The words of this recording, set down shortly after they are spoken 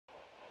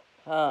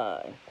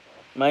Hi,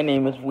 my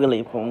name is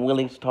Willie from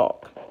Willie's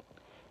Talk.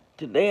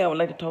 Today I would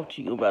like to talk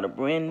to you about a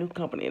brand new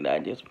company that I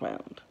just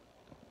found.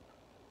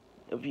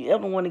 If you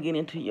ever want to get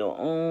into your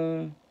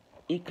own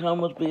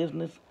e-commerce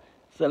business,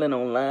 selling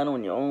online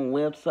on your own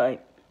website,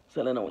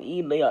 selling on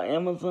eBay or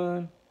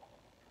Amazon,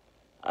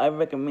 I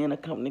recommend a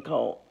company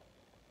called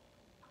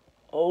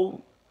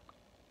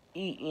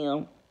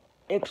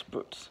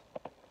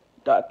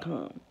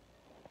OEMExperts.com.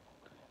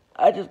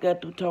 I just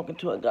got through talking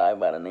to a guy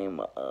by the name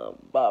of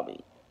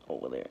Bobby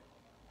over there,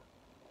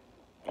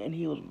 and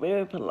he was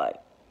very polite,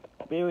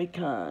 very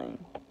kind,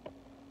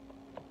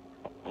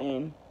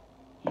 and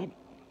he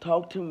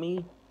talked to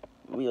me,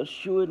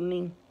 reassured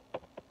me,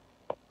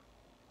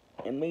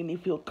 and made me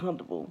feel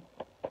comfortable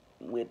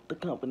with the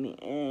company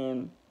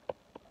and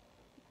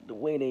the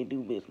way they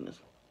do business.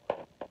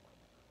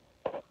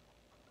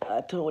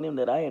 I told him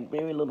that I had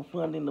very little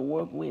funding to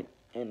work with,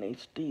 and they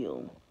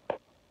still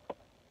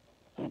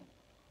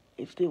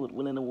was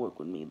willing to work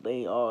with me.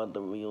 They are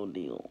the real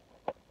deal.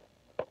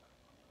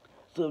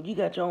 So if you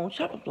got your own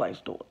Shopify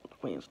store,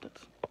 for instance,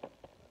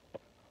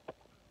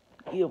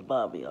 give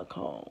Bobby a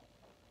call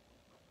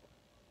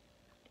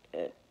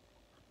at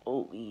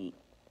OEM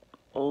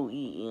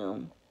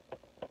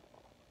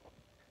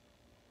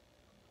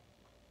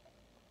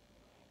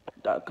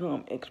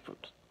 .com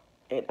experts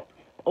at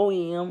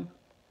OEM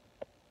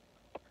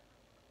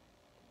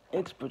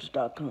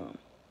experts.com.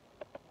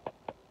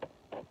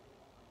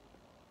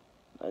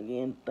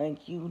 Again,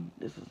 thank you.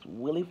 This is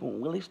Willie from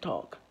Willie's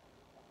Talk.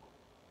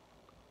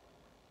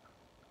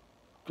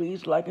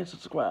 Please like and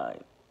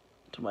subscribe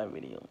to my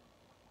video.